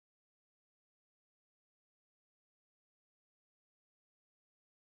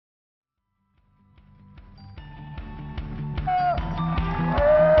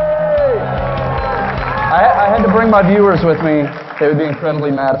my viewers with me. They would be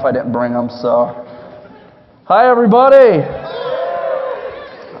incredibly mad if I didn't bring them, so. Hi, everybody.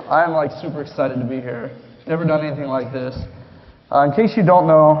 I'm like super excited to be here. Never done anything like this. In case you don't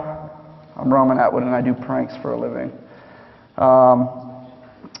know, I'm Roman Atwood and I do pranks for a living.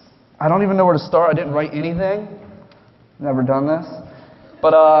 I don't even know where to start. I didn't write anything. Never done this.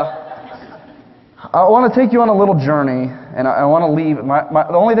 But I want to take you on a little journey, and I want to leave.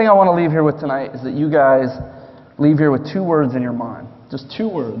 The only thing I want to leave here with tonight is that you guys leave here with 2 words in your mind. Just 2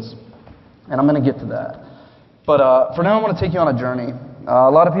 words. And I'm going to get to that. But for now, I want to take you on a journey.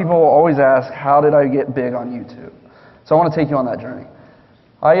 A lot of people always ask, how did I get big on YouTube? So I want to take you on that journey.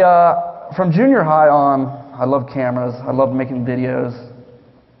 From junior high on, I loved cameras. I loved making videos.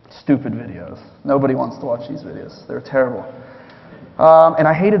 Stupid videos. Nobody wants to watch these videos. They're terrible. And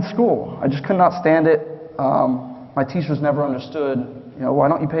I hated school. I just could not stand it. My teachers never understood, why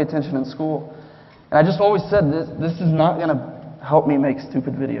don't you pay attention in school? And I just always said, this is not going to help me make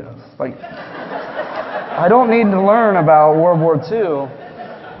stupid videos. Like, I don't need to learn about World War II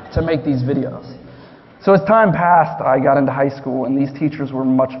to make these videos. So as time passed, I got into high school, and these teachers were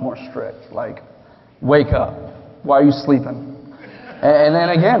much more strict. Like, wake up. Why are you sleeping? And then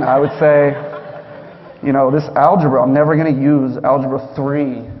again, I would say, this algebra, I'm never going to use Algebra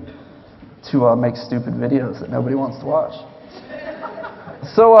 3 to make stupid videos that nobody wants to watch.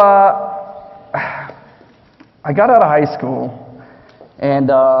 So I got out of high school,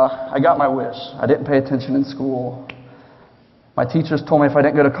 and I got my wish. I didn't pay attention in school. My teachers told me if I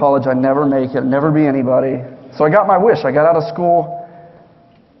didn't go to college, I'd never make it, I'd never be anybody. So I got my wish. I got out of school,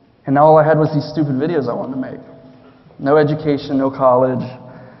 and now all I had was these stupid videos I wanted to make. No education, no college.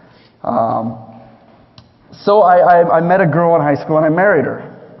 So I met a girl in high school, and I married her.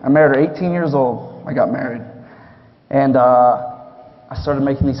 I married her 18 years old. I got married. And I started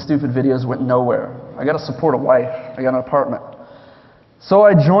making these stupid videos, went nowhere. I got to support a wife. I got an apartment. So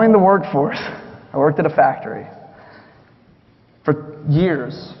I joined the workforce. I worked at a factory. For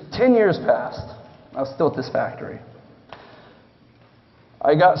years, 10 years passed. I was still at this factory.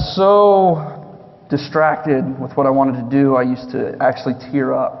 I got so distracted with what I wanted to do, I used to actually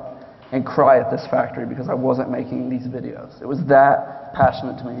tear up and cry at this factory because I wasn't making these videos. It was that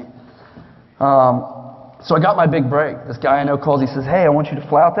passionate to me. So I got my big break. This guy I know calls, he says, hey, I want you to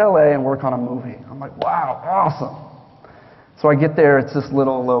fly out to LA and work on a movie. I'm like, wow, awesome. So I get there, it's this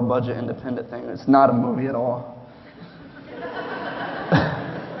little low-budget independent thing. It's not a movie at all.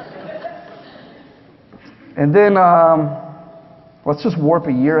 And then, let's just warp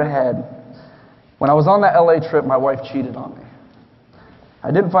a year ahead. When I was on that LA trip, my wife cheated on me. I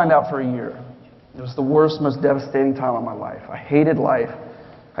didn't find out for a year. It was the worst, most devastating time of my life. I hated life.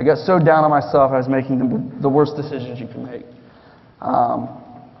 I got so down on myself, I was making the worst decisions you can make.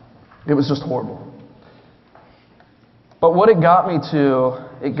 It was just horrible. But what it got me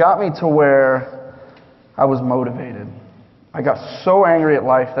to where I was motivated. I got so angry at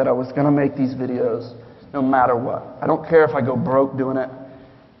life that I was going to make these videos no matter what. I don't care if I go broke doing it.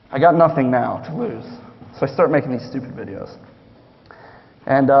 I got nothing now to lose. So I start making these stupid videos.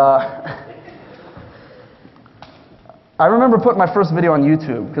 And I remember putting my first video on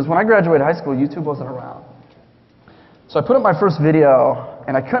YouTube, because when I graduated high school, YouTube wasn't around. So I put up my first video,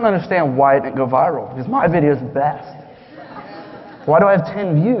 and I couldn't understand why it didn't go viral, because my video is the best. Why do I have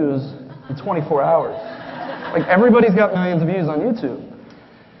 10 views in 24 hours? Like, everybody's got millions of views on YouTube.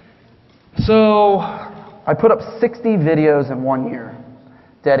 So I put up 60 videos in 1 year.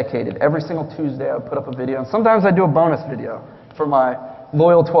 Dedicated. Every single Tuesday I would put up a video. And sometimes I do a bonus video for my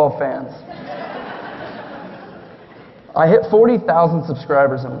loyal 12 fans. I hit 40,000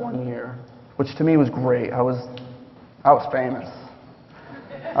 subscribers in 1 year, which to me was great. I was famous.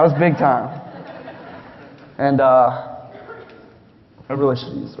 I was big time. And I really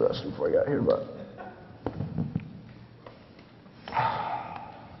should use the restroom before I got here, but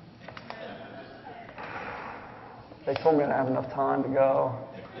they told me I didn't have enough time to go.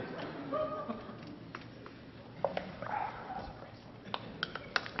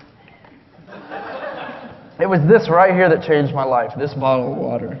 It was this right here that changed my life, this bottle of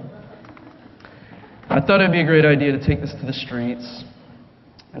water. I thought it'd be a great idea to take this to the streets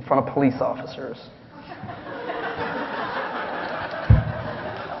in front of police officers.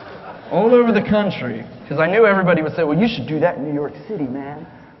 All over the country, because I knew everybody would say, well, you should do that in New York City, man.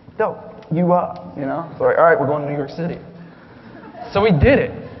 Dope, you up, So like, all right, we're going to New York City. So we did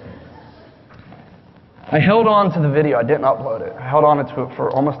it. I held on to the video. I didn't upload it. I held on to it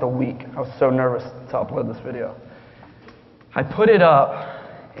for almost a week. I was so nervous to upload this video. I put it up,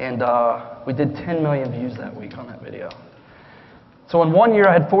 and we did 10 million views that week on that video. So in 1 year,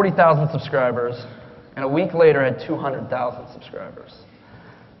 I had 40,000 subscribers, And a week later, I had 200,000 subscribers.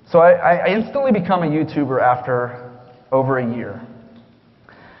 So I instantly become a YouTuber after over a year.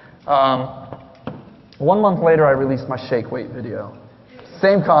 1 month later, I released my shake weight video.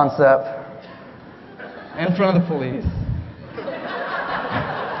 Same concept, in front of the police.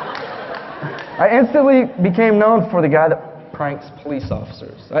 I instantly became known for the guy that pranks police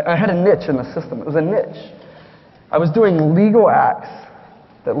officers. I had a niche in the system. It was a niche. I was doing legal acts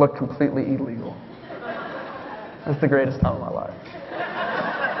that looked completely illegal. It was the greatest time of my life.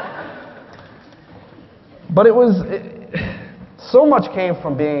 But so much came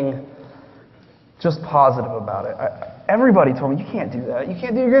from being just positive about it. Everybody told me, you can't do that.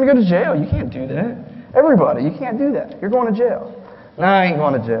 You're going to go to jail. You can't do that. Everybody, you can't do that. You're going to jail. No, I ain't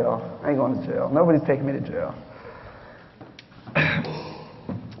going to jail. I ain't going to jail. Nobody's taking me to jail.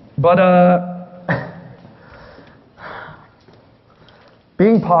 But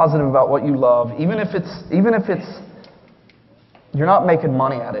being positive about what you love, even if it's you're not making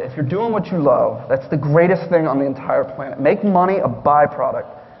money at it. If you're doing what you love, that's the greatest thing on the entire planet. Make money a byproduct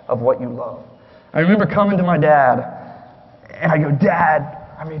of what you love. I remember coming to my dad, and I go, Dad,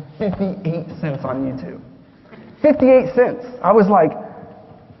 I made 58 cents on YouTube. 58 cents. I was like,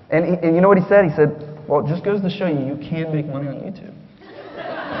 and you know what he said? He said, well, it just goes to show you, you can make money on YouTube.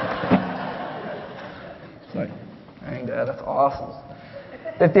 It's like, dang, Dad, that's awesome.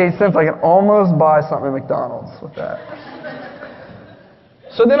 58 cents, I can almost buy something at McDonald's with that.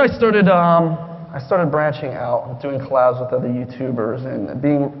 So then I started branching out and doing collabs with other YouTubers and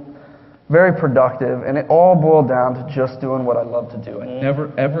being very productive, and it all boiled down to just doing what I love to do. I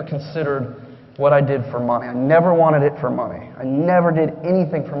never ever considered what I did for money. I never wanted it for money. I never did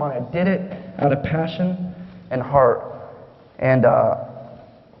anything for money. I did it out of passion and heart. And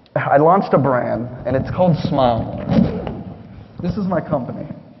I launched a brand, and it's called Smile More. This is my company,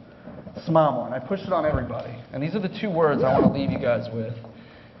 Smile More, and I push it on everybody. And these are the 2 words I want to leave you guys with.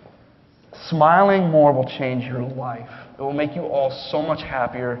 Smiling more will change your life. It will make you all so much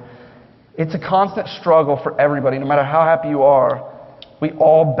happier. It's a constant struggle for everybody. No matter how happy you are, we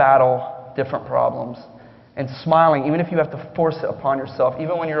all battle different problems. And smiling, even if you have to force it upon yourself,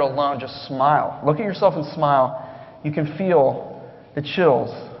 even when you're alone, just smile. Look at yourself and smile. You can feel the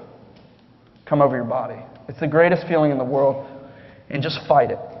chills come over your body. It's the greatest feeling in the world. And just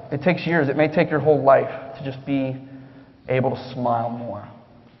fight it. It takes years. It may take your whole life to just be able to smile more.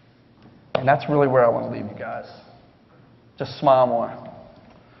 And that's really where I want to leave you guys. Just smile more.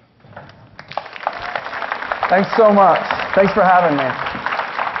 Thanks so much. Thanks for having me.